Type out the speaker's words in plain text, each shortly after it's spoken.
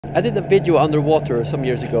I did a video underwater some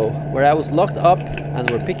years ago where I was locked up and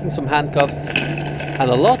were picking some handcuffs, and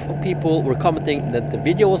a lot of people were commenting that the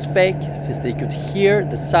video was fake since they could hear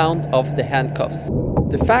the sound of the handcuffs.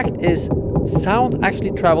 The fact is, sound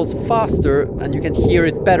actually travels faster and you can hear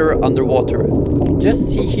it better underwater. Just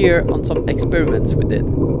see here on some experiments we did.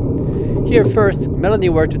 Here first, Melanie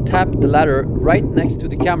were to tap the ladder right next to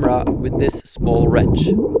the camera with this small wrench.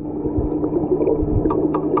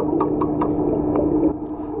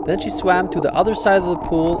 Then she swam to the other side of the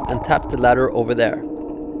pool and tapped the ladder over there.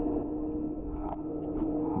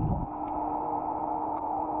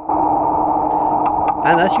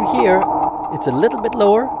 And as you hear, it's a little bit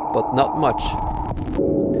lower, but not much.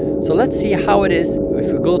 So let's see how it is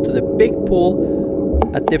if we go to the big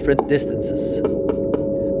pool at different distances.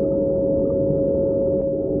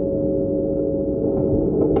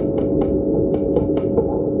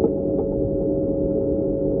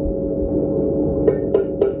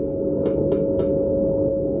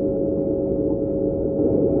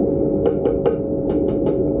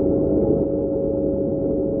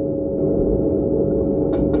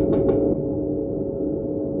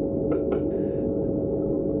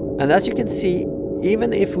 And as you can see,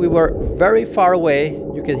 even if we were very far away,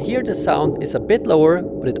 you can hear the sound is a bit lower,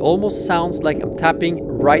 but it almost sounds like I'm tapping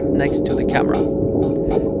right next to the camera.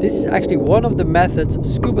 This is actually one of the methods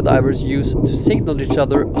scuba divers use to signal each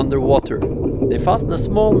other underwater. They fasten a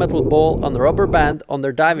small metal ball on a rubber band on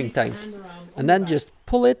their diving tank, and then just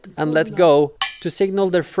pull it and let go to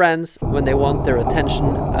signal their friends when they want their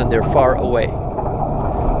attention and they're far away.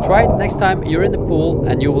 Try it next time you're in the pool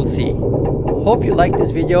and you will see. Hope you liked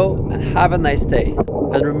this video and have a nice day.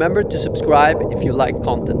 And remember to subscribe if you like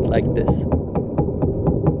content like this.